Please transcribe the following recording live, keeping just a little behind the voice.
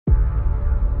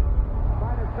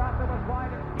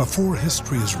Before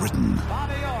history is written,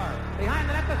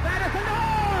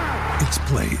 it's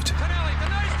played.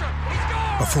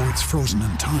 Before it's frozen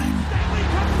in time,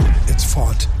 it's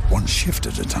fought one shift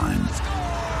at a time.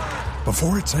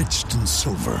 Before it's etched in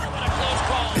silver,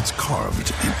 it's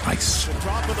carved in ice.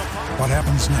 What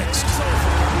happens next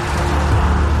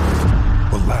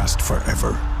will last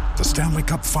forever. The Stanley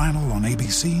Cup Final on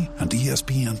ABC and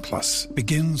ESPN Plus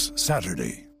begins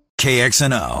Saturday.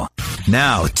 KXNO.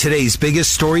 Now, today's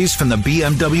biggest stories from the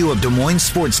BMW of Des Moines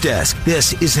Sports Desk.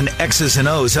 This is an X's and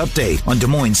O's update on Des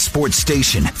Moines Sports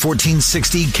Station,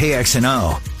 1460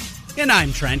 KXNO. And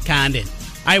I'm Trent Condon.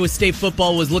 Iowa State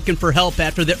football was looking for help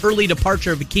after the early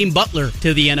departure of Hakeem Butler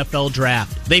to the NFL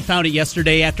draft. They found it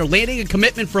yesterday after landing a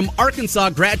commitment from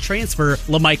Arkansas grad transfer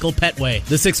LaMichael Petway.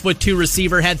 The 6'2"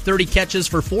 receiver had 30 catches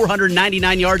for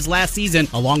 499 yards last season,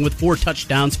 along with 4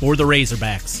 touchdowns for the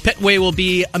Razorbacks. Petway will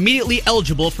be immediately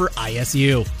eligible for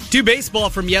ISU. To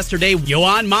baseball from yesterday,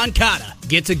 Yoan Moncada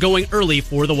gets it going early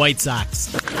for the White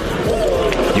Sox.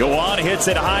 Yoan hits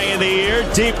it high in the air,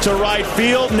 deep to right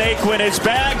field. Naquin is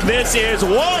back. This is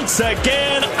once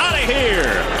again out of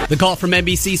here. The call from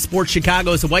NBC Sports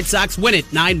Chicago as the White Sox win it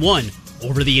 9-1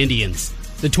 over the Indians.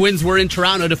 The Twins were in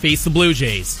Toronto to face the Blue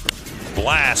Jays.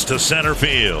 Blast to center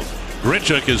field.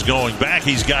 Grichuk is going back.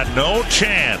 He's got no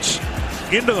chance.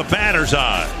 Into the batter's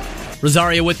eye.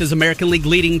 Rosario with his American League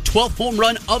leading 12th home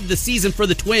run of the season for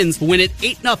the Twins, who win it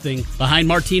 8-0 behind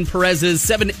Martin Perez's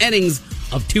 7 innings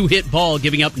of 2-hit ball,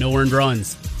 giving up no earned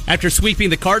runs. After sweeping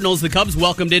the Cardinals, the Cubs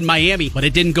welcomed in Miami, but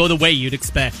it didn't go the way you'd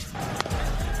expect.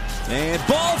 And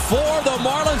ball 4, the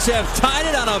Marlins have tied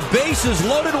it on a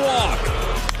bases-loaded walk.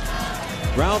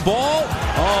 Ground ball.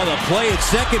 Oh, the play at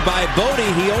second by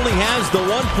Bodie. He only has the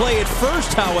one play at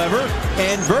first, however,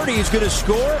 and Birdie's going to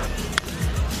score.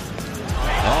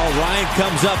 Oh, Ryan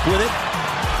comes up with it.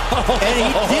 And he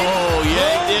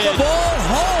did the ball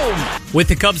home. With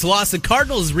the Cubs' loss, the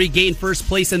Cardinals regained first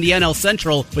place in the NL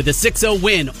Central with a 6-0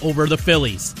 win over the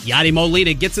Phillies. Yadi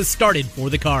Molina gets us started for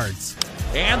the Cards.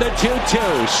 And the 2-2,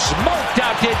 smoked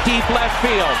out to deep left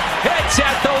field. It's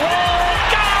at the wall.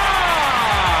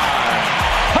 Gone!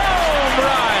 Home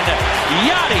run,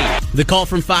 Yadi. The call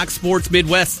from Fox Sports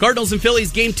Midwest. Cardinals and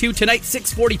Phillies Game 2 tonight,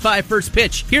 6:45 first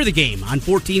pitch. Hear the game on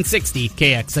 1460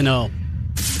 KXNO.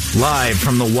 Live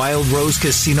from the Wild Rose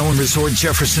Casino and Resort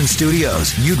Jefferson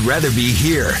Studios. You'd rather be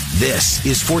here. This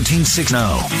is 1460.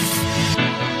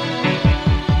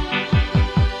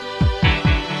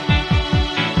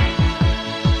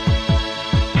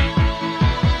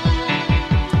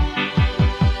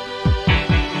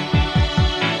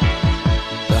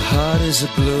 The heart is a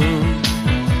blue,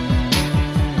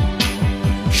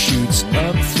 shoots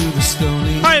up through the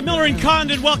stony. All right, Miller and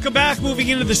Condon, welcome back. Moving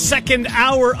into the second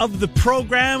hour of the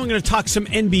program. We're going to talk some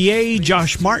NBA.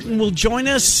 Josh Martin will join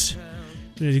us.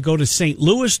 We're going to go to St.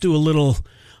 Louis, do a little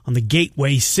on the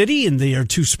Gateway City, and there are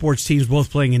 2 sports teams both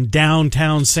playing in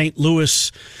downtown St.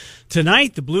 Louis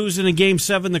tonight. The Blues in a Game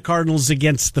 7, the Cardinals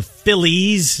against the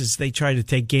Phillies as they try to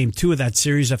take Game 2 of that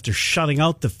series after shutting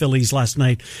out the Phillies last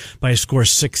night by a score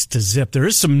 6-0. There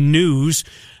is some news.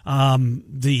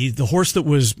 The horse that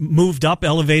was moved up,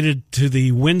 elevated to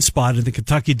the win spot in the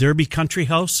Kentucky Derby Country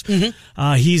House,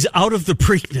 he's out of the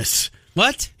Preakness.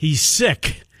 What? He's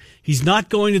sick. He's not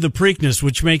going to the Preakness,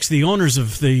 which makes the owners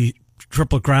of the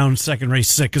Triple Crown second race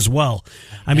sick as well.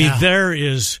 I mean, there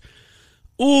is...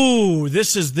 Ooh,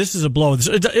 this is a blow.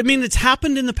 I mean, it's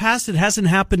happened in the past. It hasn't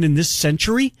happened in this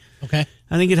century. Okay.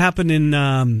 I think it happened in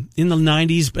the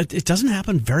 90s, but it doesn't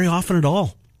happen very often at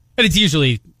all. And it's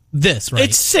usually this, right?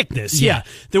 It's sickness, yeah.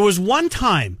 There was one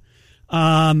time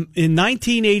in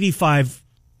 1985.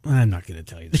 I'm not going to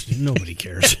tell you this. Nobody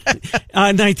cares.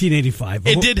 1985.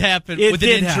 It did happen with an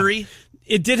injury.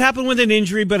 It did happen with an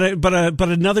injury, but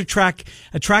another track,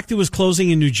 a track that was closing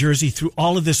in New Jersey, threw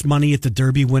all of this money at the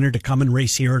Derby winner to come and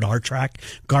race here at our track,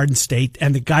 Garden State,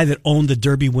 and the guy that owned the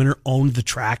Derby winner owned the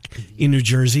track in New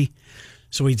Jersey.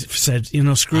 So he said, screw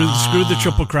the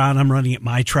Triple Crown. I'm running at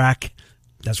my track.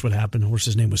 That's what happened. The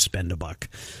horse's name was Spendabuck.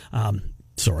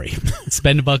 Sorry.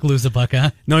 Spend a buck, lose a buck,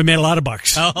 huh? No, he made a lot of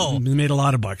bucks. Oh. He made a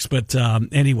lot of bucks. But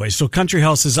anyway, so Country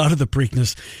House is out of the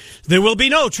Preakness. There will be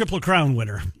no Triple Crown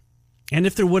winner. And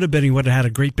if there would have been, he would have had a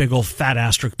great big old fat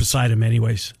asterisk beside him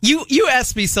anyways. You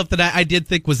asked me something I did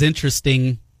think was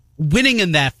interesting. Winning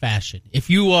in that fashion. If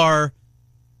you are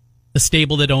the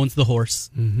stable that owns the horse.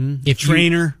 Mm-hmm. If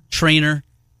Trainer.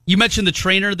 You mentioned the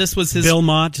trainer. This was his... Bill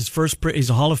Mott, he's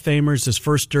a Hall of Famer. It's his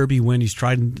first Derby win. He's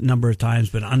tried a number of times,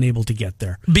 but unable to get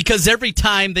there. Because every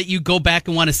time that you go back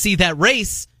and want to see that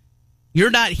race, you're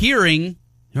not hearing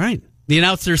right. the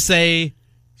announcer say...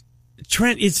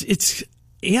 Trent, it's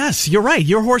Yes, you're right.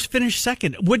 Your horse finished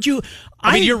second. Would you?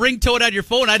 I mean, your ringtone on your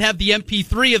phone, I'd have the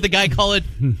MP3 of the guy call it.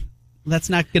 That's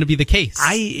not going to be the case.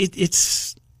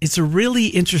 It's a really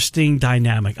interesting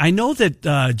dynamic. I know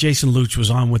that Jason Luch was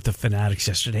on with the Fanatics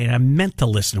yesterday, and I meant to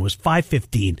listen. It was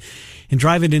 5:15. And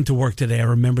driving into work today, I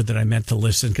remembered that I meant to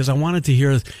listen because I wanted to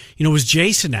hear, was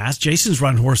Jason asked. Jason's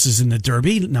run horses in the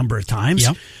Derby a number of times.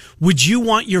 Yep. Would you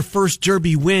want your first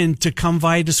Derby win to come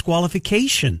via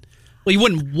disqualification? Well, you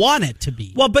wouldn't want it to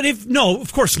be. Well, but no,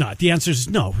 of course not. The answer is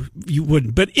no, you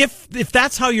wouldn't. But if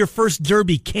that's how your first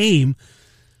Derby came,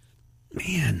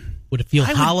 man, would it feel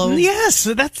hollow? Yes,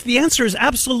 that's the answer is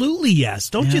absolutely yes.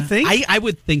 Don't you think? I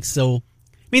would think so.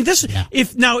 I mean,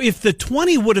 if the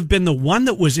 20 would have been the one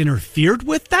that was interfered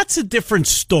with, that's a different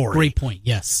story. Great point.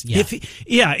 Yes. Yeah.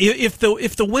 If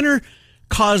the winner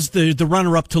caused the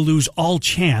runner-up to lose all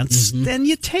chance, then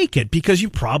you take it because you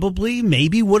probably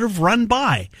maybe would have run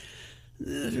by.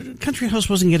 Country House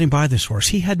wasn't getting by this horse.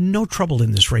 He had no trouble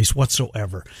in this race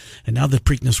whatsoever. And now the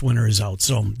Preakness winner is out.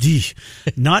 So,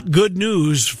 not good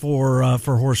news for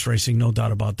horse racing, no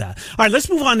doubt about that. All right, let's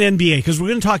move on to NBA because we're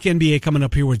going to talk NBA coming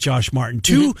up here with Josh Martin.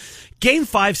 Two Game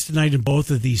 5s tonight in both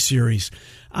of these series.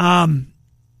 I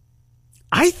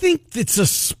think it's a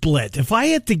split. If I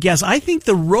had to guess, I think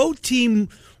the road team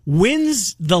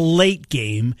wins the late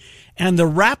game and the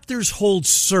Raptors hold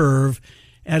serve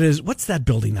at what's that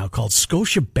building now called?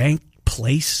 Scotia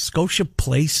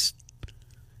Place?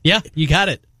 Yeah, you got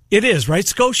it. It is, right?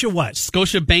 Scotia what?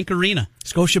 Scotia Bank Arena.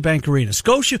 Scotia,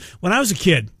 when I was a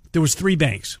kid, there was 3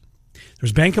 banks. There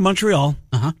was Bank of Montreal,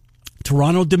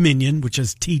 Toronto Dominion, which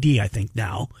is TD, I think,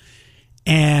 now,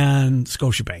 and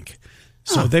Scotiabank.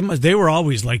 So they were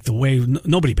always like the way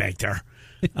nobody banked there.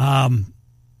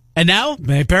 And now?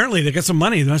 Apparently, they got some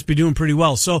money. They must be doing pretty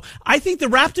well. So I think the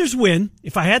Raptors win,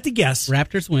 if I had to guess.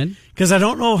 Raptors win. Because I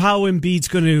don't know how Embiid's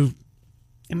going to...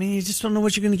 I mean, you just don't know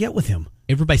what you're going to get with him.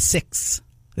 Favored by 6.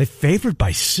 They favored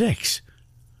by 6.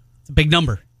 It's a big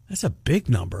number. That's a big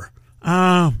number.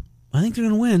 I think they're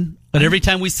going to win. But every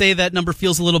time we say that number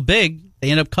feels a little big,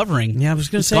 they end up covering. Yeah, I was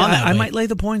going to say, I might lay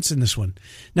the points in this one.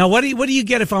 Now, what do you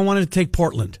get if I wanted to take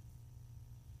Portland?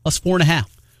 Plus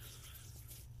 4.5.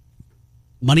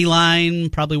 Money line,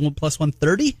 probably plus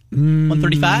 130?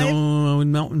 135?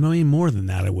 No, more than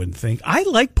that, I wouldn't think. I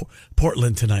like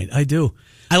Portland tonight. I do.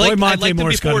 I like Monte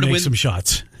Morris got to make win. some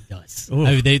shots. Yes.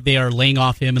 I mean, they are laying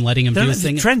off him and letting him do his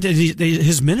thing. Trent,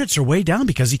 his minutes are way down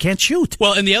because he can't shoot.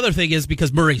 Well, and the other thing is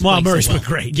because Murray's been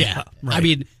great. Yeah. Right. I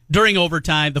mean, during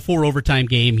overtime, the 4 overtime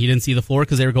game, he didn't see the floor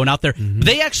because they were going out there.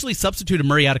 They actually substituted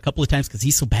Murray out a couple of times because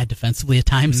he's so bad defensively at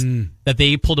times that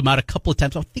they pulled him out a couple of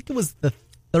times. I think it was the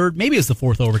 3rd, maybe it was the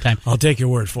 4th overtime. I'll take your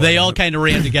word for it. They all kind of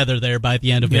ran together there by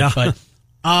the end of it. Yeah. But,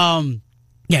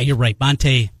 yeah, you're right.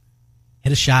 Monte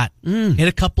hit a shot, hit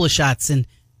a couple of shots, and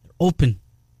they're open.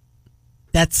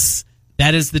 That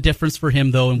is the difference for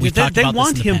him, though, and we've talked about this in the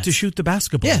past. They want him to shoot the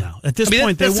basketball now. At this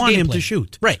point, they want him to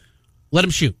shoot. Right. Let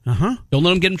him shoot. Don't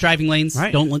let him get him driving lanes.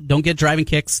 Right. Don't get driving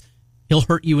kicks. He'll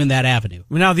hurt you in that avenue.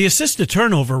 Now, the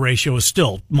assist-to-turnover ratio is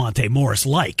still Monte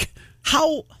Morris-like.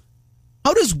 How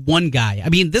does one guy, I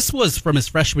mean, this was from his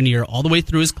freshman year all the way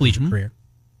through his collegiate career.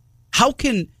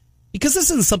 Because this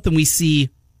isn't something we see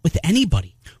with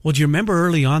anybody. Well, do you remember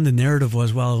early on the narrative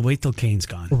was, well, wait till Kane's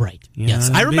gone. Right. Yes.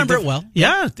 I remember it well.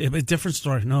 Yeah. A different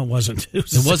story. No, it wasn't. It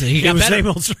wasn't. He got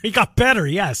better. He got better,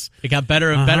 yes. It got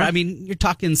better and better. I mean, you're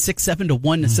talking 6-7 to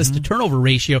 1 assist-to-turnover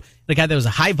ratio. The guy that was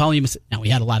a high-volume. Now,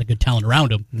 he had a lot of good talent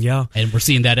around him. Yeah. And we're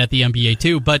seeing that at the NBA,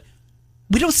 too. But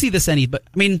we don't see this but,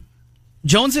 I mean,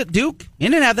 Jones at Duke, he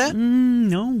didn't have that.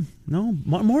 No.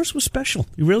 Morris was special.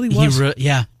 He really was.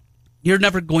 Yeah. You're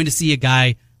never going to see a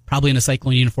guy probably in a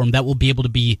Cyclone uniform that will be able to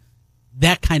be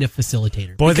that kind of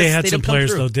facilitator. Boy, they had some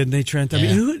players, though, didn't they, Trent? I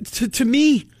mean, to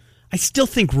me, I still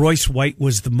think Royce White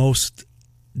was the most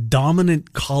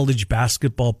dominant college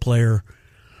basketball player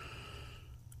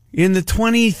in the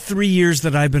 23 years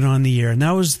that I've been on the air. And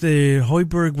that was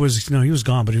Hoiberg he was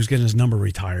gone, but he was getting his number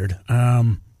retired.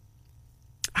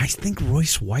 I think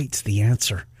Royce White's the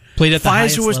answer. Played at the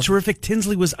highest Pfizer was level. terrific.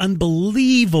 Tinsley was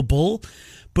unbelievable.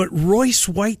 But Royce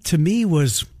White, to me,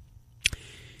 was...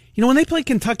 when they played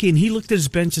Kentucky and he looked at his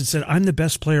bench and said, I'm the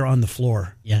best player on the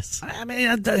floor. Yes. I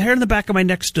mean, the hair in the back of my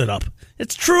neck stood up.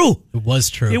 It's true. It was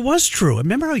true. It was true.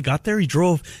 Remember how he got there? He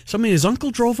drove... his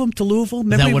uncle drove him to Louisville.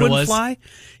 Remember he wouldn't fly?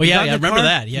 Oh, yeah, I remember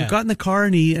that, yeah. He got in the car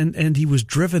and he was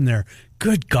driven there.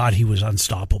 Good God, he was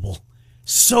unstoppable.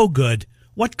 So good.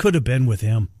 What could have been with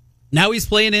him? Now he's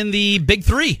playing in the Big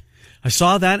Three. I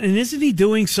saw that. And isn't he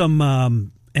doing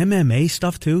some... MMA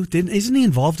stuff too? Isn't he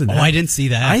involved in that? Oh, I didn't see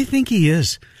that. I think he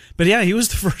is. But yeah, he was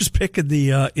the first pick in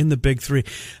the big three.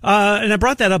 And I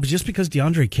brought that up just because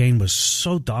DeAndre Kane was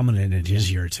so dominant in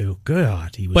his year too.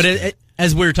 God, he was. But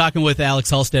as we were talking with Alex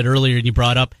Halstead earlier, and you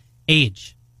brought up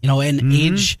age, and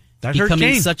age that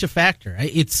becoming such a factor.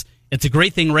 It's a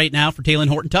great thing right now for Talen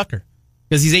Horton-Tucker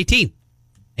because he's 18,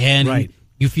 and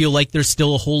you feel like there's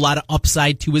still a whole lot of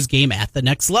upside to his game at the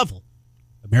next level.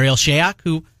 Mariel Shayok,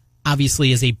 who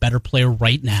obviously is a better player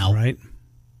right now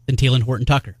than Talen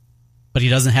Horton-Tucker, but he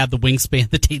doesn't have the wingspan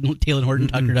that Talen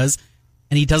Horton-Tucker does,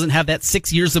 and he doesn't have that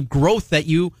 6 years of growth that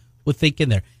you would think in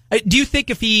there. Do you think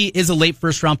if he is a late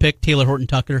first-round pick, Taylor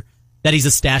Horton-Tucker, that he's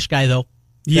a stash guy, though?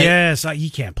 Yes, he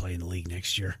can't play in the league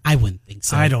next year. I wouldn't think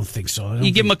so. I don't think so.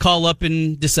 You give him a call up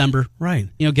in December. Right.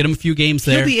 Get him a few games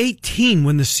there. He'll be 18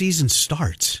 when the season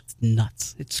starts. It's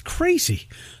nuts. It's crazy.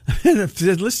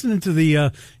 Listening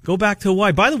to go back to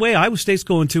Hawaii. By the way, Iowa State's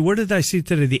going to, where did I see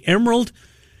today? The Emerald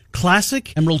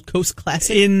Classic? Emerald Coast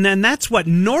Classic? And that's what,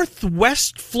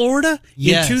 Northwest Florida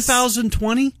in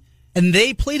 2020? And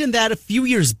they played in that a few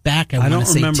years back, I want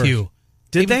to say, remember. too.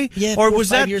 Did they? Yeah, or was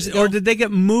that years ago? or did they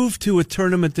get moved to a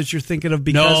tournament that you're thinking of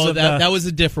because of that was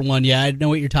a different one. Yeah, I know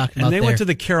what you're talking about. And they went to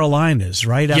the Carolinas,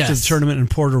 right? After the tournament in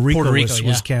Puerto Rico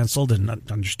was canceled, and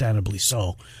understandably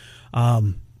so.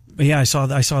 But yeah, I saw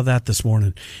that this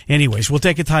morning. Anyways, we'll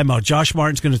take a timeout. Josh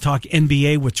Martin's going to talk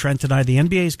NBA with Trent tonight. The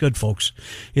NBA is good, folks.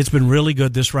 It's been really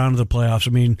good this round of the playoffs.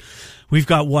 I mean, we've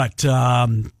got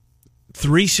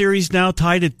 3 series now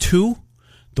tied at 2.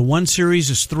 The one series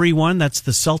is 3-1. That's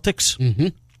the Celtics,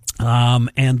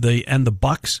 and the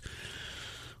Bucks.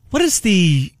 What would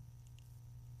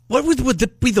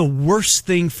be the worst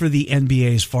thing for the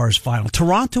NBA as far as final?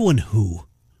 Toronto and who?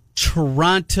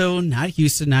 Toronto, not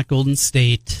Houston, not Golden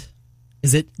State.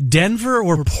 Is it Denver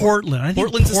or Portland? I think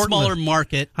Portland's a smaller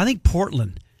market. I think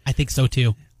Portland. I think so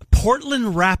too.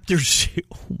 Portland Raptors.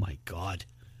 Oh my God,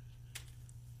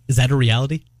 is that a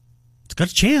reality? It's got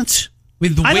a chance.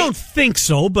 I don't think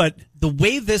so, but the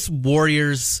way this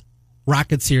Warriors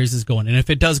Rocket series is going, and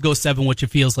if it does go 7, which it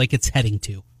feels like it's heading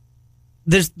to,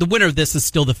 the winner of this is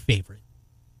still the favorite.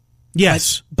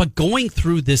 Yes, but going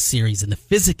through this series and the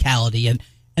physicality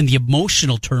and the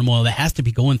emotional turmoil that has to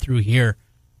be going through here,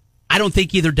 I don't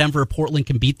think either Denver or Portland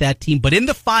can beat that team. But in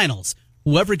the finals,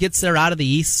 whoever gets there out of the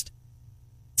East,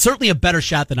 certainly a better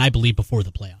shot than I believe before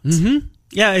the playoffs. Mm-hmm.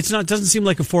 Yeah, it doesn't seem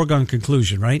like a foregone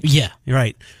conclusion, right? Yeah, you're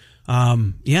right.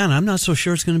 And I'm not so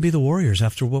sure it's going to be the Warriors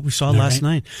after what we saw last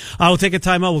night. We'll take a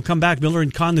timeout. We'll come back. Miller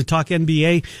and Condon talk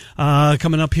NBA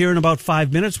coming up here in about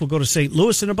 5 minutes. We'll go to St.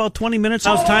 Louis in about 20 minutes.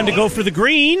 Now it's time to go for the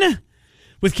green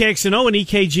with KXNO and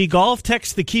EKG Golf.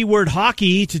 Text the keyword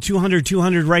hockey to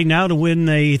 200-200 right now to win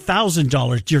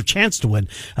 $1,000, your chance to win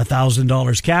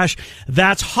 $1,000 cash.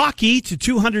 That's hockey to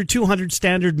 200-200,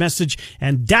 standard message,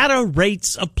 and data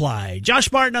rates apply.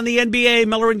 Josh Martin on the NBA,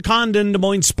 Miller and Condon, Des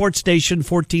Moines Sports Station,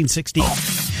 1460.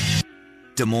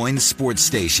 Des Moines Sports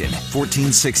Station,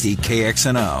 1460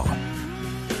 KXNO.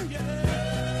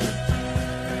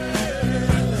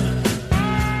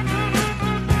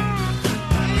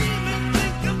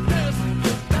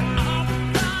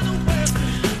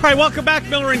 All right, welcome back,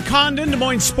 Miller and Condon, Des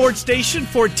Moines Sports Station,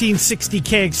 1460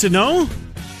 KXNO.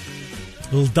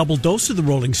 A little double dose of the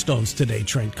Rolling Stones today,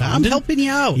 Trent Condon. I'm helping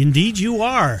you out. Indeed you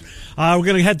are. We're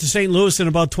going to head to St. Louis in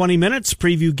about 20 minutes,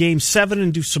 preview Game 7,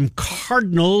 and do some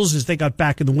Cardinals as they got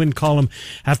back in the win column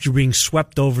after being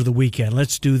swept over the weekend.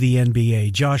 Let's do the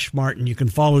NBA. Josh Martin, you can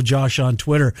follow Josh on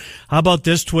Twitter. How about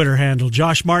this Twitter handle?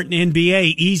 Josh Martin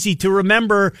NBA, easy to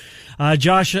remember.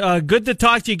 Josh, good to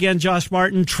talk to you again, Josh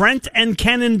Martin. Trent and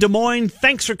Ken in Des Moines,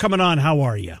 thanks for coming on. How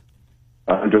are you?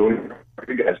 I'm doing. How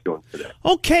are you guys doing today?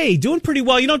 Okay, doing pretty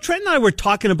well. Trent and I were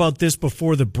talking about this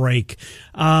before the break.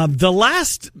 The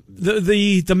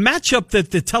matchup that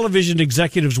the television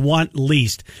executives want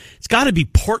least, it's got to be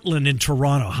Portland and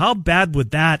Toronto. How bad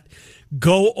would that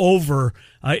go over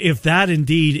if that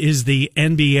indeed is the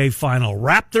NBA final?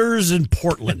 Raptors and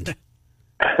Portland.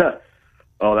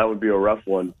 Oh, that would be a rough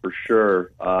one for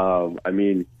sure.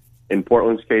 In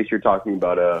Portland's case, you're talking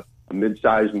about a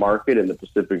mid-sized market in the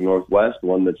Pacific Northwest,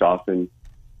 one that's often,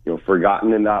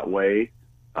 forgotten in that way.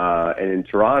 And in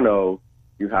Toronto,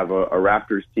 you have a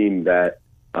Raptors team that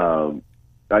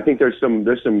I think there's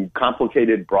some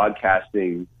complicated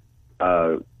broadcasting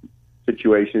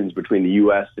situations between the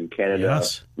U.S. and Canada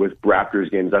with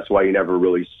Raptors games. That's why you never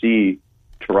really see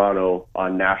Toronto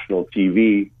on national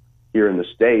TV here in the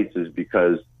States, is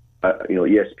because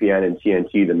ESPN and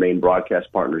TNT, the main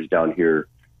broadcast partners down here,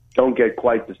 don't get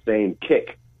quite the same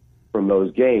kick from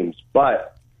those games.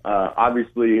 But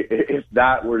obviously, if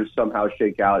that were to somehow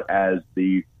shake out as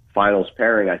the finals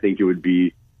pairing, I think it would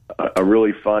be a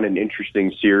really fun and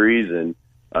interesting series, and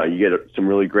you get some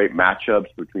really great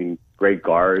matchups between great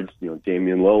guards.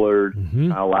 Damian Lillard,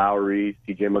 Kyle Lowry,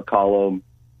 C.J. McCollum,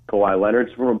 Kawhi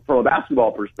Leonard. From a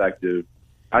basketball perspective,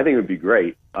 I think it would be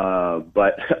great.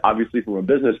 But obviously, from a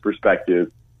business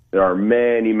perspective, there are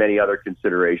many, many other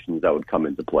considerations that would come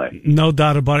into play. No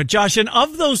doubt about it, Josh. And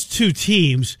of those two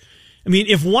teams, I mean,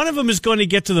 if one of them is going to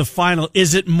get to the final,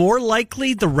 is it more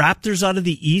likely the Raptors out of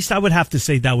the East? I would have to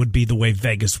say that would be the way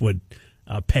Vegas would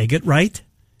peg it, right?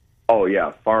 Oh,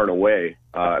 yeah, far and away.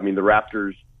 I mean, the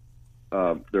Raptors,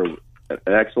 they're an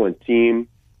excellent team.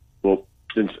 Well,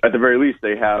 since at the very least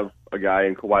they have a guy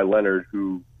in Kawhi Leonard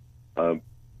who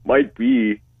might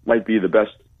be the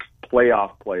best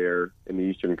playoff player in the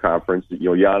Eastern Conference.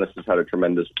 Giannis has had a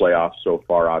tremendous playoff so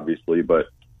far, obviously, but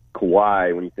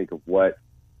Kawhi, when you think of what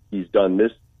he's done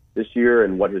this year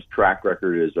and what his track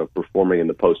record is of performing in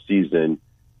the postseason,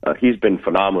 he's been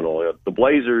phenomenal. The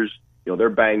Blazers, they're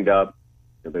banged up.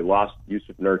 They lost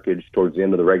Yusuf Nurkic towards the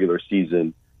end of the regular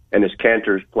season, and his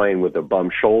Kanter's playing with a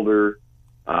bum shoulder.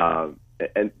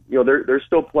 And they're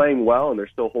still playing well and they're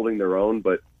still holding their own,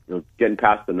 but getting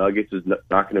past the Nuggets is not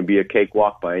going to be a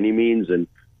cakewalk by any means. And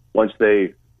once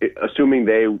assuming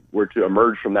they were to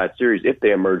emerge from that series, if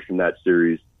they emerge from that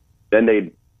series, then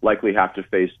they'd likely have to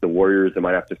face the Warriors. They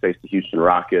might have to face the Houston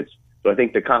Rockets. So I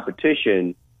think the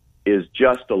competition is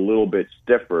just a little bit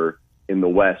stiffer in the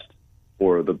West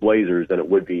for the Blazers than it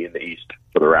would be in the East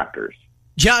for the Raptors.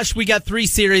 Josh, we got 3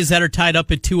 series that are tied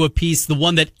up at 2 apiece. The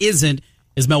one that isn't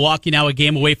is Milwaukee, now a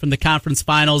game away from the conference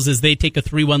finals as they take a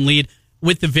 3-1 lead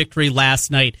with the victory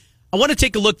last night. I want to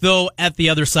take a look, though, at the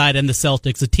other side and the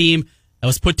Celtics, a team that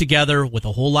was put together with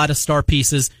a whole lot of star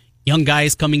pieces, young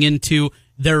guys coming into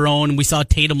their own. We saw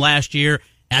Tatum last year,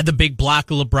 had the big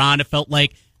block of LeBron. It felt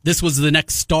like this was the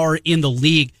next star in the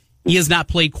league. He has not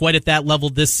played quite at that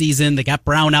level this season. They got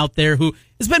Brown out there, who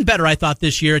has been better, I thought,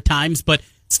 this year at times, but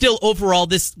still, overall,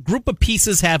 this group of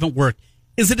pieces haven't worked.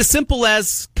 Is it as simple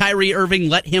as Kyrie Irving,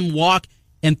 let him walk,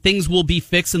 and things will be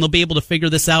fixed and they'll be able to figure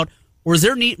this out? Or is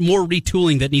there more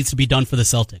retooling that needs to be done for the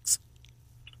Celtics?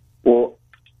 Well,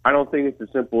 I don't think it's as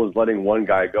simple as letting one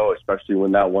guy go, especially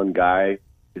when that one guy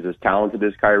is as talented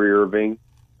as Kyrie Irving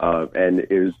and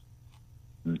is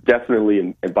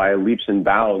definitely, and by leaps and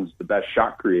bounds, the best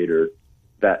shot creator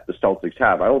that the Celtics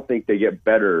have. I don't think they get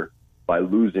better by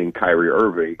losing Kyrie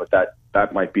Irving, but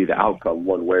that might be the outcome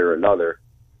one way or another.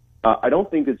 I don't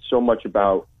think it's so much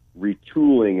about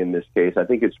retooling in this case. I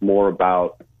think it's more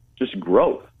about just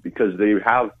growth, because they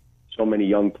have so many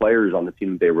young players on the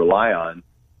team that they rely on,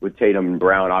 with Tatum and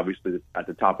Brown obviously at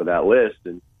the top of that list.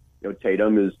 And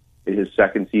Tatum is in his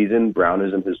second season, Brown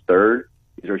is in his third.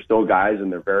 These are still guys in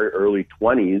their very early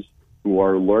 20s who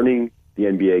are learning the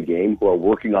NBA game, who are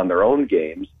working on their own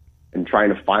games and trying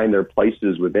to find their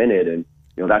places within it. And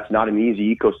that's not an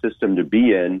easy ecosystem to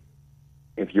be in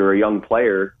if you're a young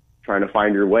player trying to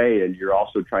find your way, and you're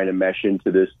also trying to mesh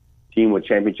into this team with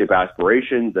championship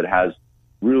aspirations that has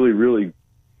really, really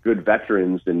good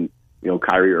veterans in,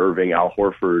 Kyrie Irving, Al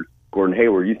Horford, Gordon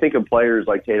Hayward. You think of players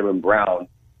like Tatum and Brown,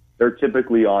 they're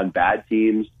typically on bad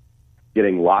teams,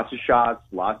 getting lots of shots,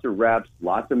 lots of reps,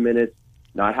 lots of minutes,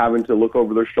 not having to look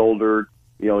over their shoulder,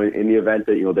 in the event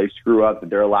that, they screw up, that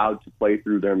they're allowed to play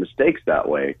through their mistakes that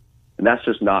way. And that's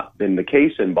just not been the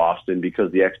case in Boston,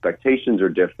 because the expectations are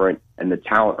different and the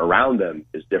talent around them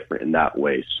is different in that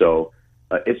way. So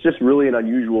it's just really an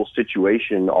unusual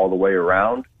situation all the way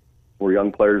around for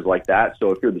young players like that.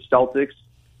 So if you're the Celtics,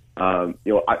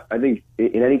 I think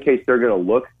in any case they're going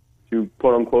to look to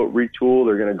quote unquote retool.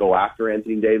 They're going to go after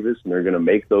Anthony Davis and they're going to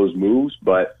make those moves.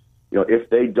 But if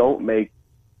they don't make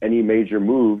any major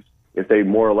moves, if they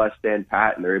more or less stand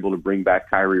pat and they're able to bring back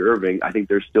Kyrie Irving, I think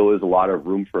there still is a lot of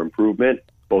room for improvement,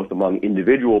 both among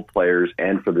individual players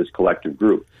and for this collective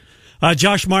group.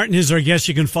 Josh Martin is our guest.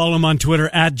 You can follow him on Twitter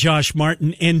at Josh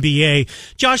Martin NBA.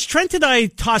 Josh, Trent and I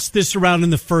tossed this around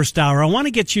in the first hour. I want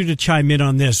to get you to chime in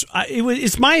on this.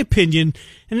 It's my opinion,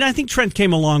 and I think Trent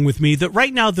came along with me, that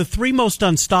right now the 3 most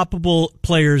unstoppable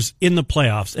players in the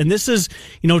playoffs, and this is,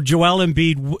 Joel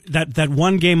Embiid, that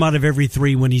one game out of every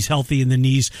 3 when he's healthy and the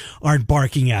knees aren't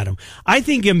barking at him. I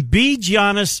think Embiid,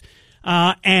 Giannis,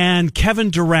 and Kevin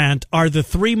Durant are the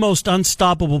 3 most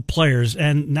unstoppable players,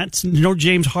 and that's no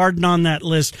James Harden on that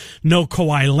list, no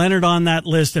Kawhi Leonard on that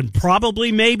list, and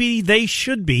probably maybe they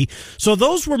should be. So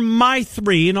those were my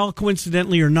 3, and all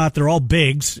coincidentally or not, they're all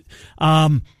bigs.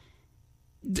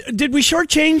 Did we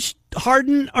shortchange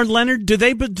Harden or Leonard? Do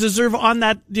they deserve on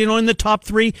that, in the top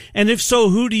 3? And if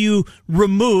so, who do you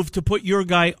remove to put your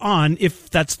guy on if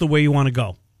that's the way you want to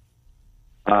go?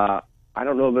 I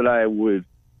don't know that I would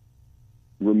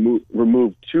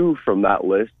remove two from that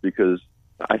list because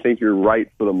I think you're right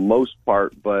for the most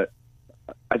part. But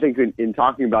I think in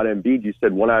talking about Embiid, you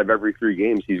said 1 out of every 3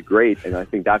 games he's great, and I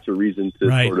think that's a reason to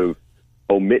sort of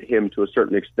omit him to a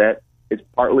certain extent. It's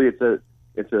partly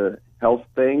it's a health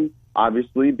thing,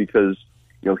 obviously, because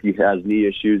he has knee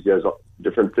issues, he has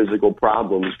different physical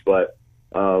problems, but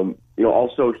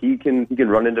also he can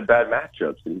run into bad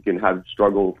matchups and he can have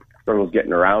struggles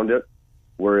getting around it.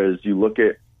 Whereas you look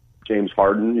at James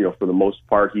Harden, for the most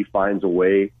part, he finds a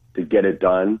way to get it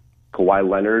done. Kawhi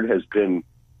Leonard has been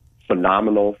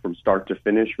phenomenal from start to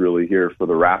finish, really, here for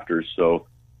the Raptors. So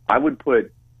I would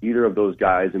put either of those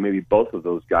guys, and maybe both of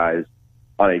those guys,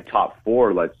 on a top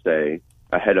 4, let's say,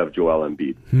 ahead of Joel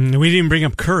Embiid. We didn't bring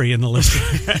up Curry in the list.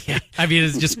 I mean,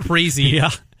 it's just crazy. Yeah.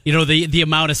 The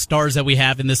amount of stars that we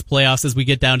have in this playoffs as we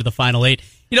get down to the Final 8.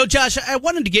 Josh, I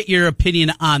wanted to get your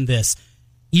opinion on this.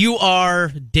 You are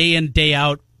day in, day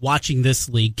out watching this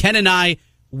league. Ken and I,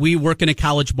 we work in a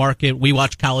college market. We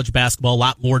watch college basketball a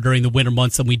lot more during the winter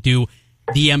months than we do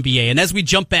the NBA. And as we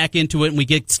jump back into it and we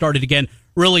get started again,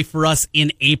 really for us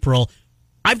in April,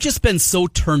 I've just been so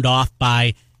turned off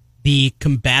by the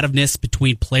combativeness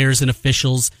between players and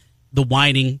officials, the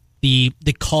whining, the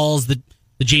calls, the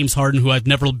James Harden, who I've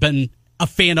never been a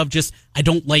fan of. Just, I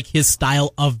don't like his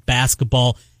style of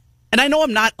basketball. And I know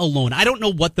I'm not alone. I don't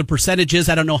know what the percentage is.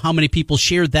 I don't know how many people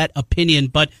share that opinion,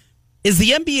 but is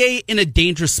the NBA in a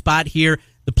dangerous spot here?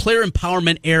 The player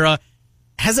empowerment era,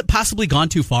 has it possibly gone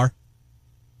too far?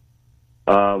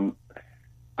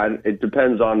 It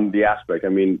depends on the aspect. I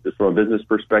mean, from a business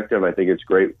perspective, I think it's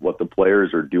great what the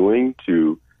players are doing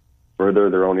to further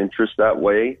their own interests that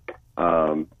way,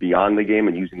 beyond the game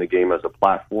and using the game as a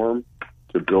platform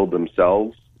to build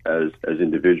themselves as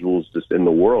individuals just in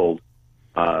the world.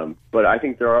 But I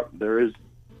think there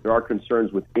are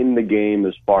concerns within the game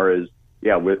as far as,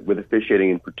 with officiating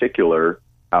in particular,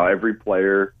 how every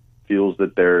player feels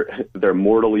that they're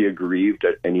mortally aggrieved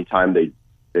at any time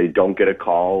they don't get a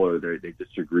call or they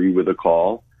disagree with a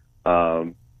call.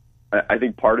 I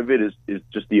think part of it is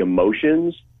just the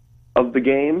emotions of the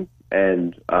game,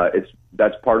 and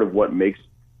that's part of what makes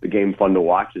the game fun to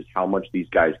watch, is how much these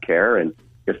guys care. And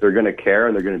if they're going to care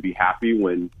and they're going to be happy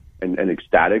and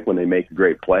ecstatic when they make a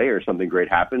great play or something great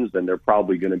happens, then they're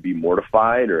probably going to be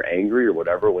mortified or angry or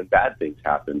whatever when bad things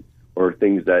happen or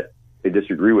things that they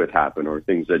disagree with happen or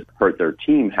things that hurt their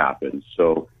team happen.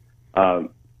 So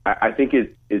I think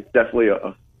it's definitely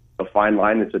a fine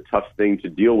line. It's a tough thing to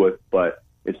deal with, but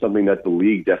it's something that the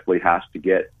league definitely has to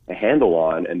get a handle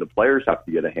on, and the players have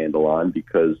to get a handle on,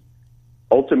 because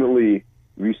ultimately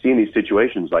we've seen these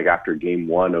situations like after Game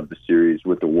 1 of the series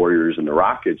with the Warriors and the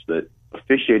Rockets that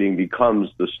officiating becomes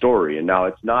the story. And now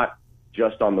it's not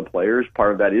just on the players.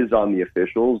 Part of that is on the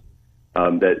officials,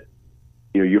 that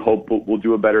you hope will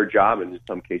do a better job, and in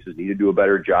some cases need to do a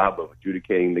better job of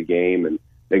adjudicating the game and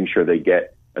making sure they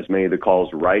get as many of the calls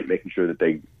right, making sure that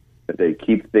they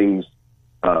keep things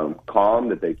calm,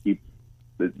 that they keep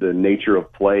the nature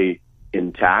of play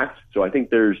intact. So I think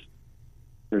there's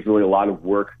really a lot of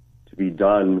work to be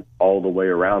done all the way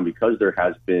around, because there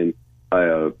has been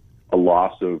a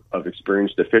loss of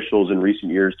experienced officials in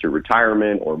recent years to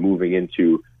retirement or moving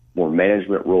into more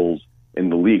management roles in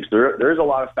the leagues. There's a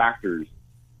lot of factors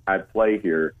at play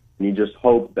here, and you just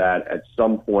hope that at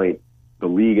some point the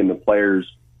league and the players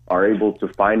are able to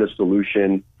find a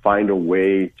solution, find a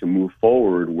way to move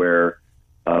forward where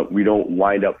we don't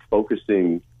wind up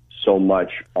focusing so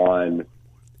much on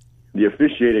the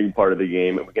officiating part of the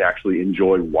game, and we can actually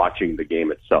enjoy watching the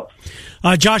game itself.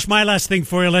 Josh, my last thing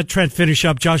for you, let Trent finish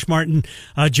up. Josh Martin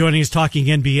joining us, talking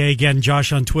NBA. Again,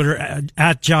 Josh on Twitter,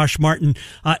 at Josh Martin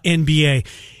NBA.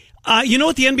 You know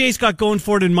what the NBA's got going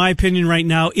for it, in my opinion, right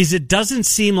now, is it doesn't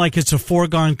seem like it's a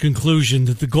foregone conclusion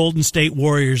that the Golden State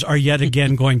Warriors are yet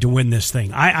again going to win this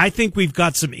thing. I think we've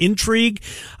got some intrigue.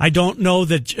 I don't know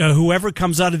that whoever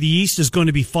comes out of the East is going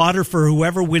to be fodder for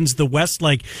whoever wins the West,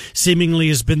 like seemingly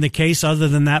has been the case, other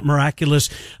than that miraculous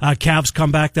Cavs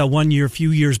comeback that 1 year, a few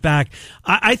years back.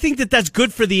 I think that that's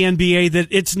good for the NBA, that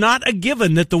it's not a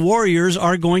given that the Warriors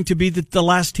are going to be the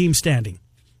last team standing.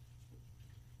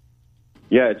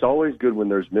 Yeah, it's always good when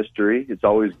there's mystery. It's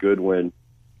always good when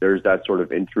there's that sort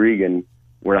of intrigue, and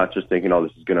we're not just thinking, "Oh,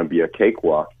 this is going to be a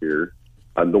cakewalk here."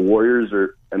 The Warriors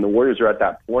are at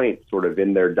that point, sort of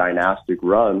in their dynastic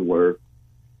run, where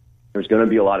there's going to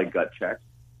be a lot of gut checks.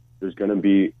 There's going to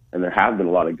be, and there have been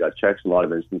a lot of gut checks in a lot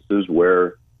of instances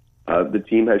where the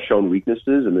team has shown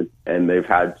weaknesses, and they've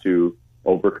had to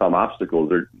overcome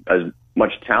obstacles. As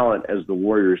much talent as the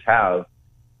Warriors have,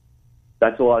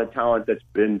 that's a lot of talent that's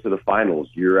been to the finals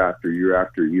year after year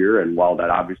after year. And while that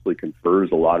obviously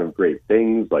confers a lot of great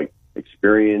things like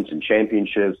experience and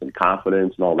championships and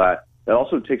confidence and all that, that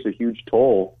also takes a huge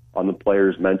toll on the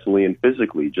players mentally and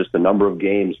physically. Just the number of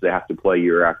games they have to play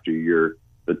year after year,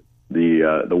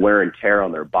 the wear and tear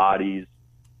on their bodies,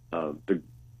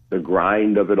 the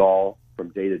grind of it all from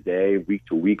day to day, week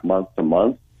to week, month to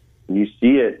month. And you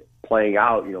see it playing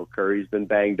out. Curry's been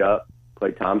banged up.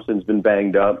 Klay Thompson's been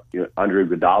banged up. Andre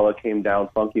Iguodala came down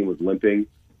funky and was limping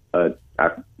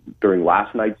during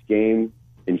last night's game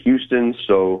in Houston.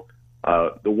 So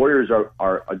the Warriors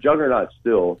are a juggernaut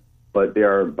still, but they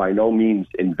are by no means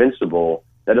invincible.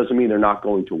 That doesn't mean they're not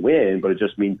going to win, but it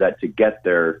just means that to get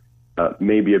there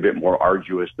may be a bit more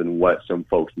arduous than what some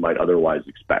folks might otherwise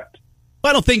expect.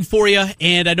 Final thing for you,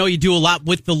 and I know you do a lot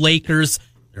with the Lakers.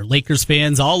 There are Lakers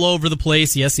fans all over the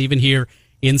place, yes, even here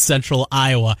in central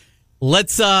Iowa.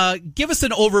 Let's give us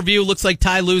an overview. Looks like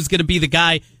Ty Lue is going to be the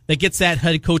guy that gets that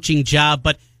head coaching job.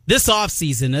 But this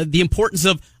offseason, the importance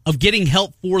of getting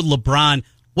help for LeBron,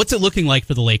 what's it looking like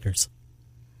for the Lakers?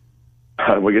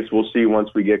 I guess we'll see once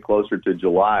we get closer to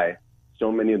July.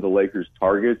 So many of the Lakers'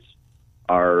 targets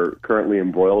are currently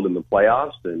embroiled in the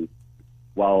playoffs. And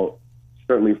while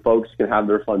certainly folks can have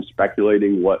their fun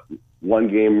speculating what one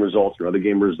game result or other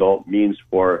game result means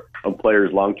for a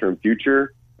player's long-term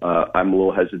future, I'm a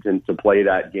little hesitant to play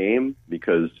that game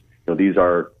because these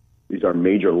are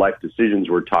major life decisions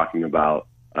we're talking about,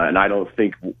 and I don't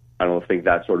think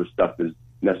that sort of stuff is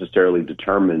necessarily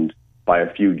determined by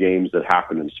a few games that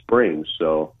happen in spring.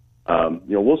 So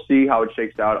we'll see how it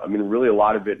shakes out. I mean, really, a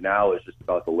lot of it now is just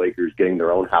about the Lakers getting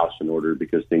their own house in order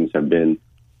because things have been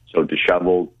so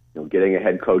disheveled. Getting a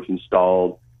head coach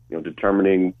installed,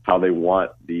 determining how they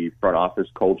want the front office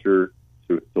culture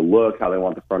to look, how they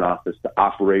want the front office to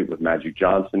operate with Magic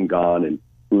Johnson gone, and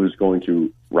who's going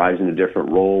to rise into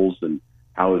different roles, and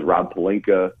how is Rob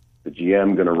Pelinka, the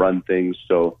GM, going to run things.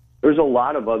 So there's a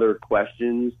lot of other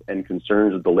questions and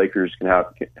concerns that the Lakers can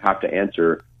have to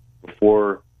answer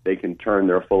before they can turn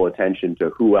their full attention to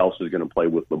who else is going to play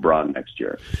with LeBron next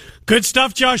year. Good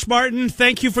stuff, Josh Martin.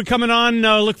 Thank you for coming on.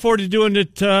 Look forward to doing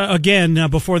it again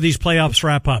before these playoffs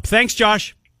wrap up. Thanks,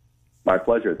 Josh. My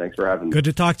pleasure. Thanks for having me. Good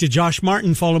to talk to Josh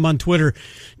Martin. Follow him on Twitter.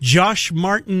 Josh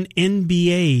Martin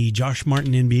NBA. Josh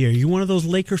Martin NBA. Are you one of those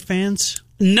Lakers fans?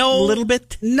 No. A little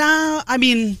bit? Nah, I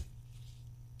mean,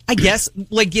 I guess,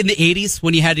 like in the 80s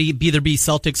when you had to either be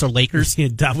Celtics or Lakers. Yeah,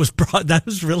 that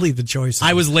was really the choice.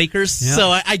 I was Lakers, yeah.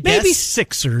 So I guess. Maybe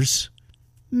Sixers.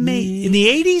 In the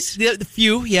 80s? The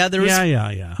few, yeah. There was,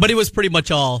 yeah. But it was pretty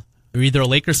much all, you're either a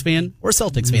Lakers fan or a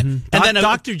Celtics fan. And then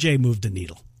Dr. J moved the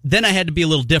needle. Then I had to be a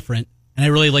little different, and I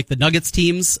really liked the Nuggets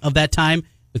teams of that time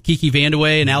with Kiki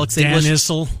Vandeweghe and Alex English. Dan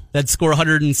Issel. That'd score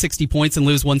 160 points and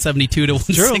lose 172 to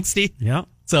 160. True. Yeah.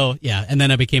 So, yeah, and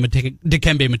then I became a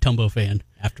Dikembe Mutombo fan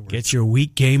afterwards. Get your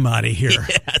weak game out of here.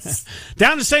 Yes.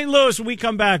 Down to St. Louis when we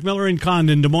come back. Miller and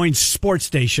Condon, Des Moines Sports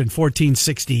Station,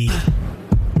 1460.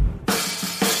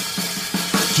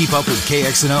 Keep up with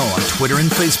KXNO on Twitter and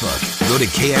Facebook. Go to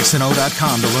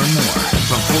KXNO.com to learn more.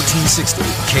 From 1460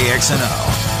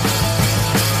 KXNO.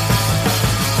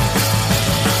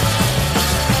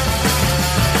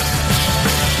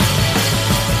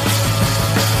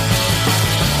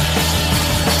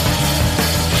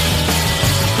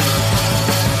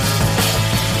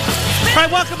 All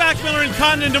right, welcome back, Miller and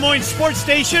Condon, Des Moines Sports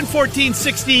Station,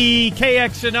 1460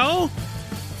 KXNO.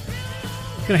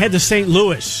 Going to head to St.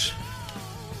 Louis.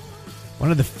 One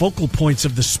of the focal points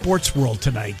of the sports world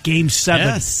tonight. Game 7.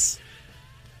 Yes.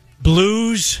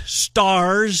 Blues,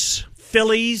 Stars,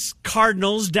 Phillies,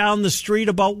 Cardinals down the street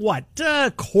about what?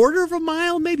 A quarter of a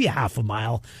mile, maybe a half a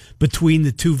mile between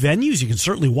the two venues. You can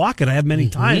certainly walk it. I have many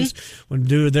times when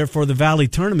there for the Valley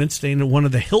Tournament, staying at one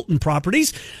of the Hilton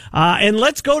properties. And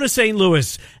let's go to St.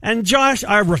 Louis. And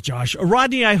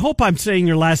Rodney, I hope I'm saying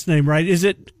your last name right. Is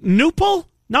it Nupel?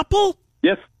 Nupel?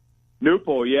 Yes,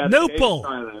 Nupel. Yeah,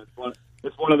 Nupel.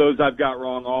 It's one of those I've got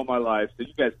wrong all my life, so you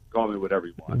guys can call me whatever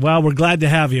you want. Well, we're glad to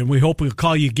have you, and we hope we'll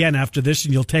call you again after this,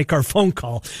 and you'll take our phone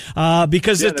call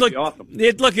because that'd be awesome.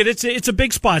 It's a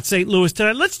big spot, St. Louis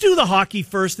tonight. Let's do the hockey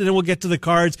first, and then we'll get to the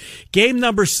Cards. Game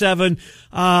number 7.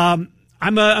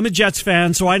 I'm a Jets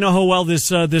fan, so I know how well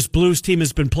this Blues team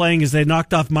has been playing as they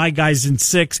knocked off my guys in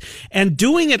 6 and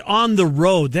doing it on the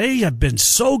road. They have been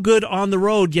so good on the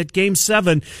road. Yet Game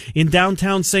 7 in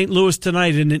downtown St. Louis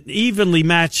tonight in an evenly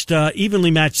matched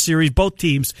series. Both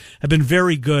teams have been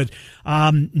very good.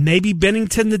 Maybe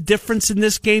Bennington the difference in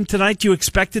this game tonight. Do you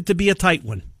expect it to be a tight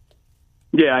one?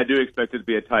 Yeah, I do expect it to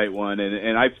be a tight one,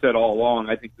 and I've said all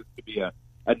along I think this could be a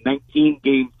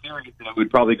 19-game series. series, and it would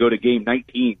probably go to game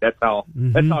 19. That's how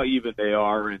even they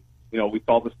are. And we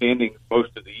saw the standings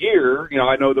most of the year.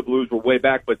 I know the Blues were way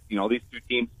back, but these two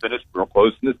teams finished real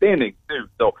close in the standings too.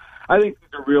 So I think these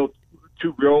are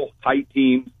two real tight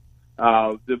teams.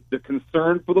 The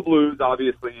concern for the Blues,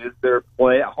 obviously, is their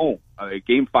play at home.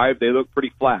 Game 5, they look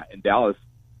pretty flat, and Dallas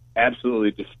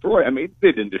absolutely destroyed. I mean,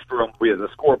 they didn't destroy them via the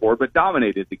scoreboard, but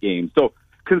dominated the game. So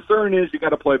concern is you got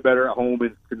to play better at home,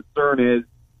 and concern is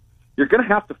you're going to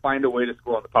have to find a way to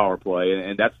score on the power play,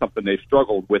 and that's something they've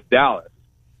struggled with Dallas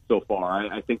so far.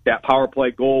 I think that power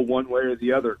play goal, one way or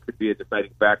the other, could be a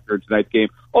deciding factor in tonight's game,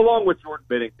 along with Jordan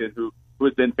Binnington, who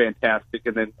has been fantastic.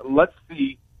 And then let's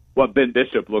see what Ben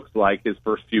Bishop looks like his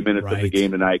first few minutes of the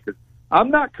game tonight, because I'm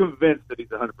not convinced that he's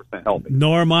 100% healthy.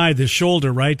 Nor am I. The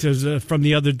shoulder, right, as, from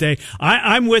the other day.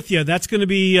 I'm with you. That's going to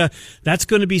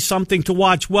be something to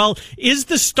watch. Well, is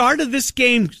the start of this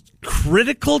game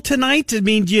critical tonight? I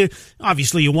mean, you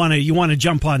want to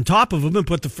jump on top of them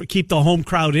and keep the home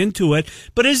crowd into it.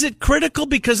 But is it critical?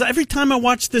 Because every time I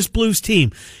watch this Blues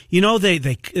team,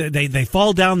 they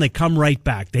fall down, they come right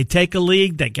back. They take a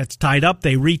lead that gets tied up,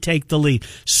 they retake the lead.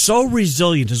 So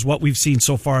resilient is what we've seen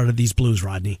so far out of these Blues,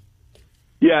 Rodney.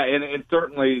 Yeah, and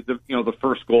certainly the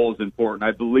first goal is important. I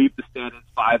believe the stat is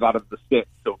 5 out of the 6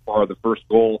 so far. The first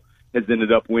goal has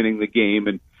ended up winning the game,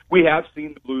 and we have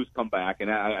seen the Blues come back,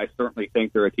 and I certainly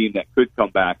think they're a team that could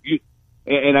come back.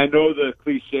 And I know the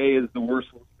cliche is the worst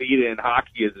lead in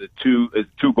hockey is a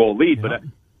 2-goal lead, yeah. But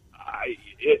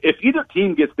if either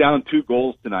team gets down 2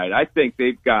 goals tonight, I think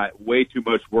they've got way too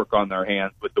much work on their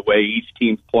hands with the way each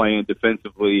team's playing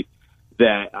defensively.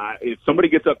 That if somebody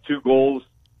gets up 2 goals.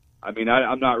 I mean,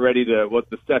 I'm not ready to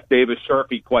the Seth Davis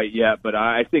Sharpie quite yet, but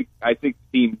I think the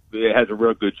team has a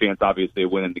real good chance, obviously,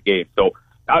 of winning the game. So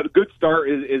a good start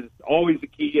is always the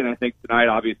key, and I think tonight,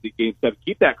 obviously, Game 7,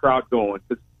 keep that crowd going.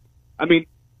 Because, I mean,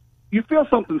 you feel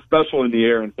something special in the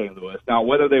air in St. Louis. Now,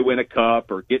 whether they win a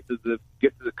cup or get to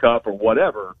the cup or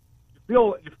whatever,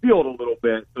 you feel it a little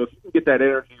bit. So if you can get that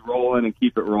energy rolling and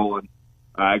keep it rolling,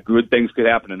 good things could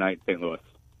happen tonight in St. Louis.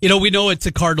 We know it's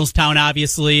a Cardinals town,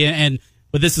 obviously,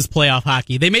 but this is playoff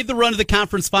hockey. They made the run to the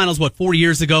conference finals, 4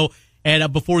 years ago,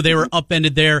 and before they were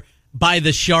upended there by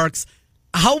the Sharks.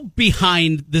 How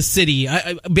behind the city,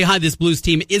 behind this Blues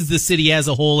team, is the city as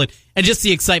a whole, and just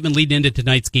the excitement leading into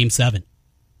tonight's Game 7?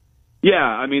 Yeah,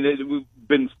 I mean, we've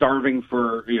been starving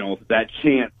for, that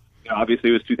chance.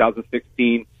 Obviously, it was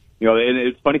 2016. And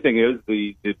it's funny thing is,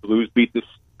 the Blues beat the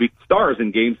Stars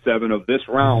in Game 7 of this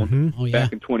round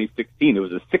back in 2016. It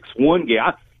was a 6-1 game.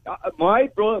 My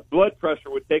blood pressure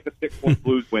would take a 6-1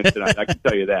 Blues win tonight. I can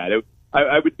tell you that.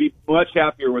 I would be much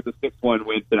happier with a 6-1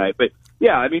 win tonight. But,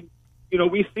 yeah, I mean,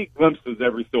 we see glimpses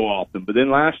every so often. But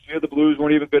then last year, the Blues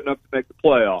weren't even good enough to make the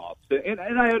playoffs. And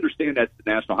I understand that's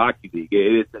the National Hockey League.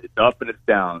 It's up and it's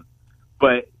down.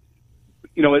 But,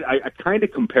 I kind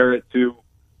of compare it to,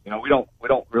 we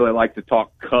don't really like to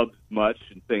talk Cubs much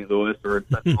in St. Louis or in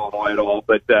Central Illinois at all.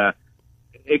 But,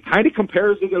 it kind of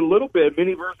compares it a little bit, a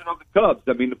mini version of the Cubs.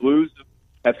 I mean, the Blues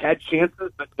have had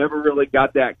chances, but never really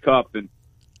got that cup. And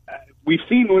we've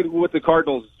seen what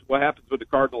happens when the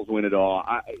Cardinals win it all.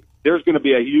 There's going to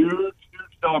be a huge,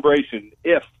 huge celebration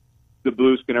if the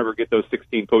Blues can ever get those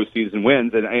 16 postseason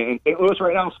wins. And St. Louis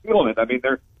right now is feeling it. I mean,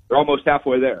 they're almost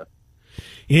halfway there.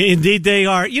 Indeed, they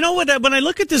are. You know what? When I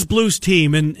look at this Blues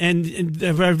team, and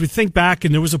I think back,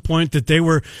 and there was a point that they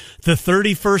were the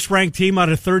 31st ranked team out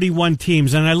of 31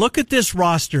 teams, and I look at this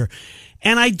roster,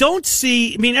 and I don't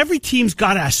see. I mean, every team's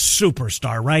got a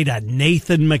superstar, right? A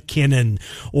Nathan McKinnon,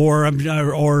 or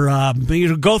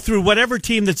go through whatever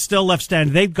team that's still left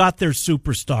standing. They've got their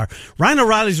superstar. Ryan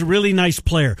O'Reilly's a really nice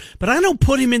player, but I don't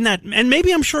put him in that. And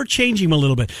maybe I'm shortchanging him a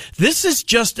little bit. This is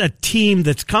just a team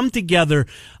that's come together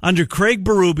under Craig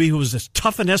Berube, who was as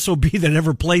tough an SOB that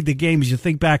ever played the game. As you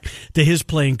think back to his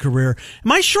playing career,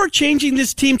 am I shortchanging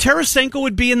this team? Tarasenko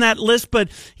would be in that list, but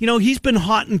he's been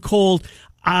hot and cold.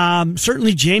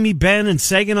 Certainly Jamie Benn and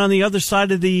Sagan on the other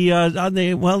side of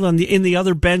in the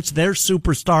other bench, they're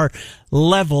superstar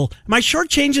level. Am I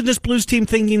shortchanging this Blues team,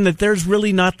 thinking that there's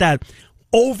really not that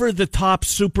over the top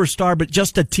superstar, but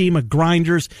just a team of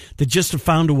grinders that just have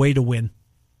found a way to win?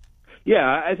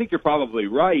 Yeah, I think you're probably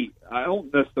right. I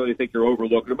don't necessarily think you're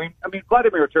overlooking. I mean,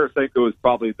 Vladimir Tarasenko is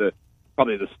probably the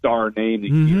star name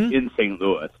in St.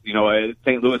 Louis.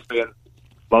 St. Louis fans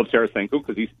love Tarasenko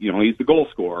because he's the goal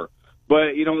scorer.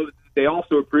 But, they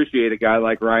also appreciate a guy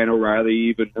like Ryan O'Reilly,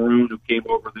 even Maroon, who came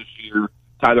over this year,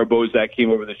 Tyler Bozak came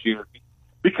over this year,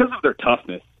 because of their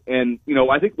toughness. And,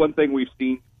 I think one thing we've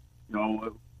seen,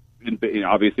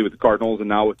 obviously with the Cardinals and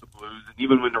now with the Blues, and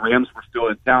even when the Rams were still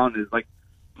in town, is like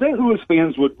St. Louis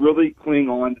fans would really cling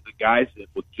on to the guys that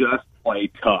will just play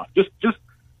tough. Just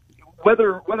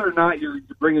whether or not you're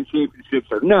bringing championships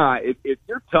or not, if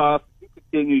you're tough, you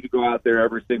continue to go out there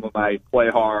every single night, play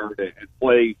hard, and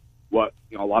play what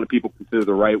a lot of people consider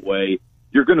the right way,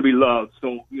 you're going to be loved.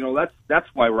 So that's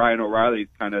why Ryan O'Reilly is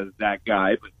kind of that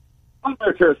guy. But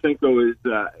Vladimir Tarasenko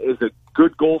is a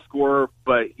good goal scorer,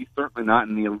 but he's certainly not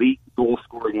in the elite goal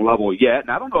scoring level yet. And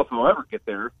I don't know if he'll ever get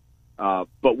there.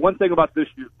 But one thing about this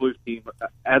year's Blues team,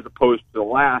 as opposed to the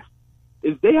last,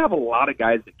 is they have a lot of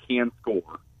guys that can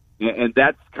score. And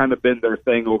that's kind of been their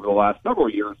thing over the last several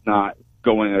years, not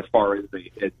going as far as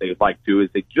they'd like to, is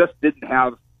they just didn't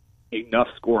have enough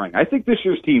scoring. I think this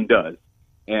year's team does.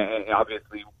 And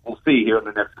obviously, we'll see here in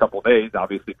the next couple of days,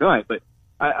 obviously tonight. But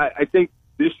I think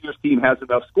this year's team has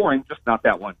enough scoring, just not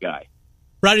that one guy.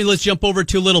 Rodney, let's jump over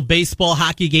to a little baseball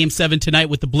hockey Game 7 tonight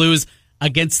with the Blues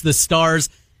against the Stars.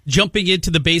 Jumping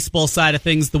into the baseball side of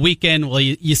things, the weekend, well,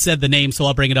 you said the name, so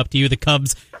I'll bring it up to you, the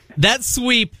Cubs. That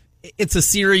sweep, it's a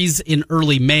series in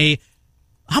early May.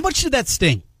 How much did that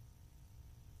sting?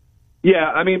 Yeah,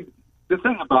 I mean, the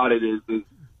thing about it is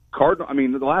Cardinal. I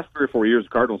mean, the last 3 or 4 years,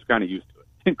 Cardinals are kind of used to it.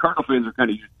 And Cardinal fans are kind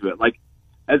of used to it. Like,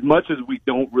 as much as we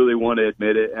don't really want to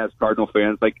admit it as Cardinal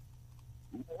fans, like,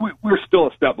 we're still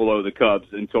a step below the Cubs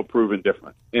until proven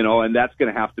different, and that's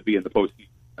going to have to be in the postseason.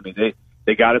 I mean,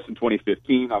 they got us in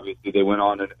 2015. Obviously, they went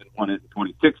on and won it in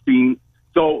 2016.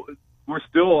 So we're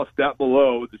still a step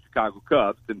below the Chicago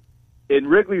Cubs. And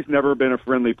Wrigley's never been a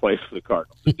friendly place for the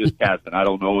Cardinals. It just hasn't. I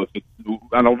don't know what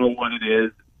it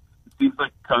is. It seems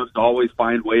like the Cubs always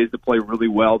find ways to play really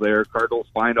well there. Cardinals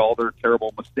find all their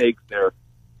terrible mistakes there.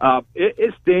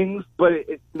 It stings, but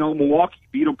Milwaukee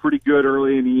beat them pretty good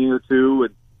early in the year too.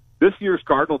 And this year's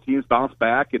Cardinal teams bounce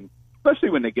back, and especially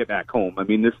when they get back home. I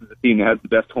mean, this is a team that has the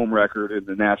best home record in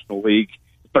the National League,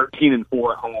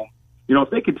 13-4 at home. If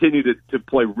they continue to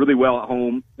play really well at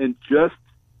home and just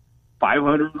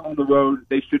 500 on the road,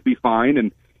 they should be fine.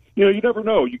 And you never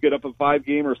know. You get up a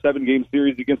 5-game or 7-game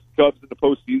series against the Cubs in the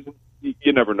postseason.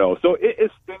 You never know. So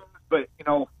it stings, but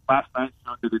last night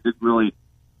showed that it didn't really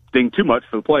sting too much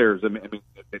for the players. I mean,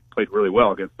 they played really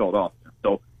well against Philadelphia.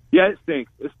 So yeah, it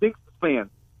stinks. It stinks to fans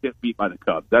get beat by the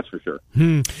Cubs. That's for sure.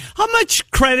 How much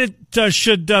credit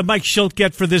should Mike Shildt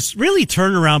get for this really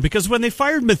turnaround? Because when they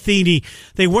fired Matheny,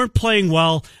 they weren't playing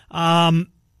well.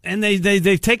 And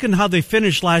they've taken how they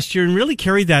finished last year and really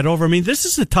carried that over. I mean, this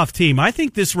is a tough team. I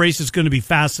think this race is going to be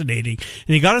fascinating.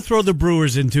 And you got to throw the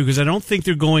Brewers in too, because I don't think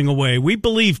they're going away. We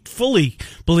fully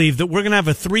believe that we're going to have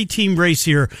a 3-team race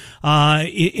here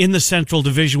in the Central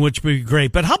Division, which would be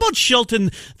great. But how about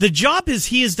Shilton? The job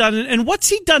he has done, and what's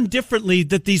he done differently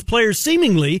that these players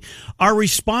seemingly are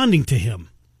responding to him?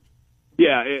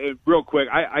 Yeah, real quick,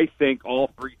 I think all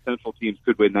 3 Central teams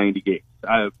could win 90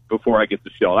 games before I get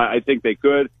to Shildt. I think they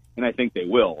could, and I think they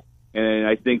will. And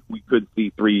I think we could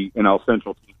see 3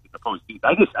 Central teams in the postseason.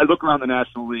 I look around the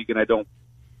National League, and I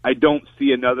don't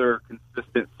see another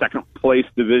consistent second-place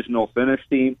divisional finish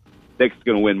team that's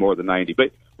going to win more than 90.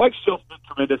 But Mike Shildt's been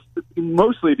tremendous,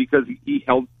 mostly because he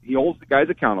holds the guys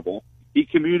accountable. He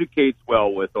communicates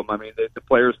well with them. I mean, the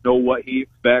players know what he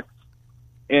expects.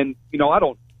 And,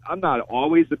 I'm not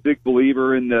always a big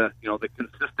believer in the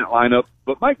consistent lineup,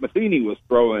 but Mike Matheny was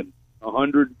throwing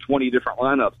 120 different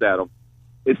lineups at him.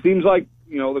 It seems like,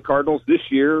 the Cardinals this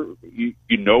year, you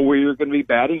know where you're going to be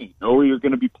batting, you know where you're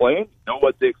going to be playing, you know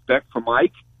what they expect from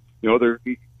Mike.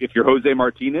 If you're Jose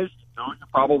Martinez, you're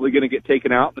probably going to get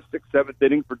taken out in the 6th, 7th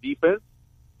inning for defense.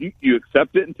 You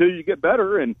accept it until you get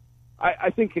better, and I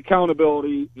think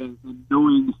accountability and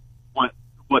knowing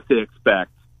what to expect.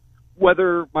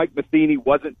 Whether Mike Matheny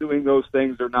wasn't doing those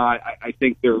things or not, I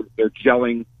think they're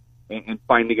gelling and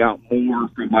finding out more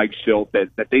from Mike Shildt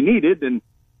that they needed. And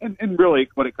really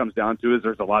what it comes down to is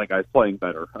there's a lot of guys playing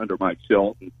better under Mike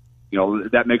Shildt. And,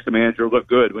 that makes the manager look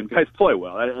good when guys play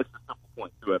well. That's the simple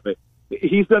point to it. But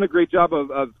he's done a great job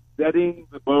of setting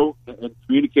the boat and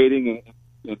communicating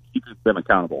and keeping them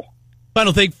accountable.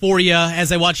 Final thing for you,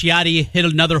 as I watch Yadi hit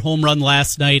another home run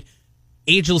last night,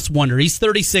 ageless wonder. He's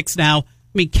 36 now.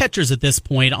 I mean, catchers at this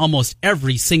point, almost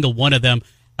every single one of them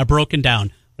are broken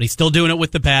down. But he's still doing it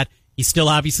with the bat. He still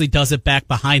obviously does it back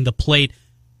behind the plate.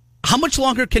 How much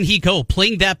longer can he go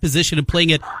playing that position and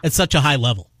playing it at such a high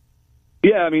level?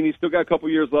 Yeah, I mean, he's still got a couple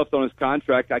years left on his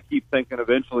contract. I keep thinking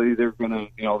eventually they're going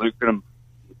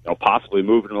to possibly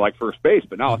move him to like first base.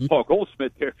 But now it's Paul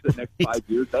Goldschmidt there for the next 5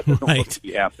 years. That doesn't look to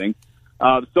be happening.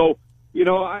 So,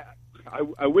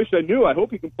 I wish I knew. I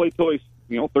hope he can play till he's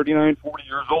 39, 40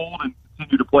 years old and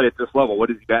continue to play at this level. What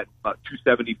is he batting? About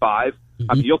 275.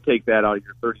 I mean, you'll take that out of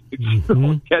your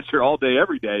 36-year-old catcher all day,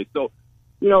 every day. So,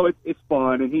 it's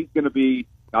fun, and he's going to be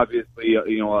obviously,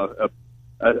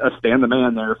 a Stan the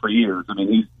man there for years. I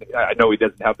mean, I know he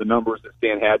doesn't have the numbers that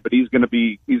Stan had, but he's going to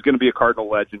be a Cardinal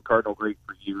legend, Cardinal great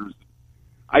for years.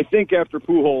 I think after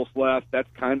Pujols left, that's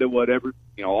kind of what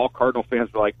all Cardinal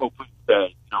fans were like, oh, please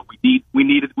say, we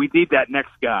need that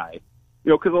next guy.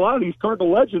 Because a lot of these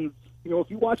Cardinal legends, if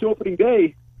you watch opening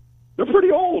day, they're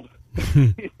pretty old.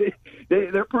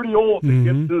 They're pretty old. The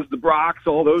Gibsons, the Brocks,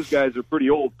 all those guys are pretty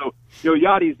old. So,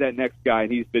 Yadi's that next guy,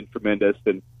 and he's been tremendous.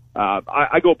 And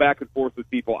I go back and forth with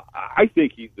people. I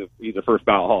think he's a first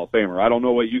ballot Hall of Famer. I don't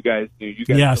know what you guys do.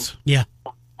 Yes. Yeah.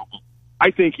 I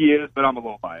think he is, but I'm a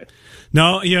little biased.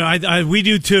 No, we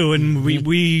do too, and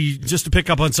we just to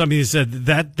pick up on something you said,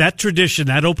 that tradition,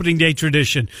 that opening day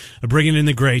tradition of bringing in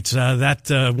the greats,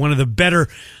 that one of the better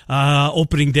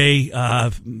opening day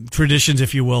traditions,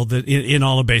 if you will, that in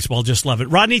all of baseball. Just love it.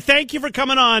 Rodney, thank you for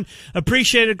coming on.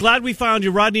 Appreciate it. Glad we found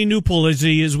you. Rodney Newpool as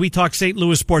we talk St.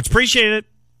 Louis sports. Appreciate it.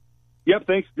 Yep,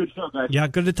 thanks. Good show, guys. Yeah,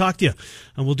 good to talk to you.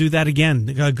 And we'll do that again.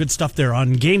 Good stuff there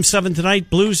on Game 7 tonight,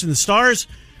 Blues and the Stars.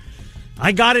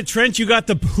 I got it, Trent. You got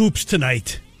the hoops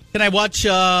tonight. Can I watch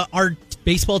our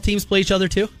baseball teams play each other,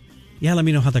 too? Yeah, let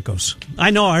me know how that goes.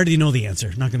 I already know the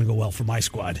answer. Not going to go well for my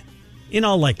squad. In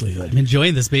all likelihood. I'm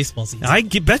enjoying this baseball season. I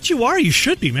bet you are. You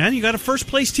should be, man. You got a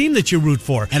first-place team that you root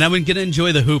for. And I'm going to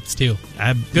enjoy the hoops, too.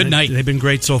 Good night. They've been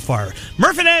great so far.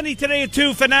 Murph and Andy today at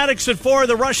 2, Fanatics at 4.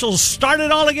 The Rushells start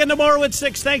it all again tomorrow at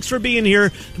 6. Thanks for being here.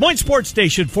 Des Moines Sports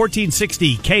Station,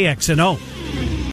 1460 KXNO.